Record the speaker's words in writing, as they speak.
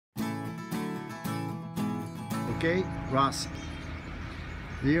Okay, Ross.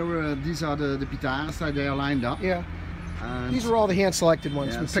 Here, these are the Pitaras. They are lined up. Yeah. And these are all the hand-selected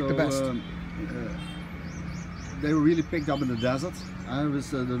ones. yeah, We picked the best. They were really picked up in the desert. With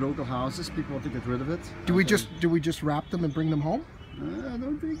the local houses, people want to get rid of it. Do we just wrap them and bring them home? I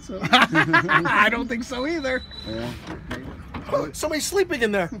don't think so. I don't think so either. Yeah. Oh, somebody's sleeping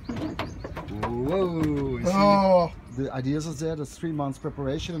in there. Whoa! Oh. The ideas are there. There's 3 months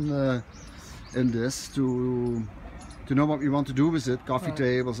preparation in this to know what we want to do with it. Coffee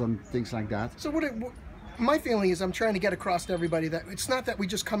tables and things like that. So my feeling is I'm trying to get across to everybody that it's not that we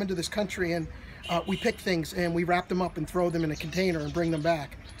just come into this country and we pick things and we wrap them up and throw them in a container and bring them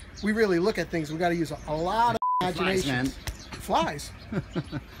back. We really look at things. We got to use a lot of imagination. Flies.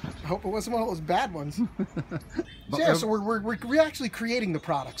 I hope it wasn't one of those bad ones. So we're actually creating the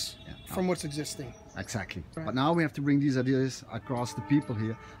products from what's existing. Exactly. Right. But now we have to bring these ideas across the people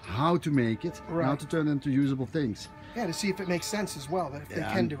here, how to make it, how to turn it into usable things. Yeah, to see if it makes sense as well, that if they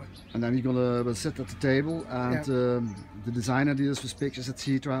can do it. And then we'll sit at the table and the design ideas with pictures,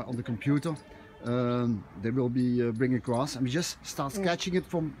 etc. on the computer. They will be bring across, and we just start sketching it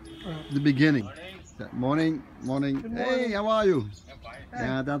from the beginning. Morning. Hey, how are you?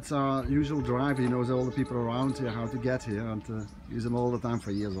 Yeah, that's our usual driver. He knows all the people around here, how to get here, and use them all the time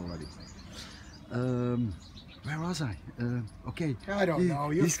for years already. Where was I? Okay. I don't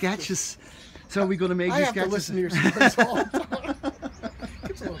know. These sketches. So we're gonna make these sketches. I have to listen to your stories all the time.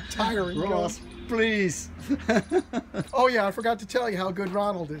 It's a little tiring. Ross, please. Oh yeah, I forgot to tell you how good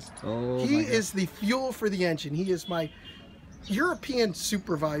Ronald is. Oh, he is the fuel for the engine. He is my European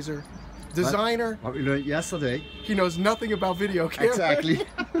supervisor, designer. What we learned yesterday. He knows nothing about video cameras. Exactly.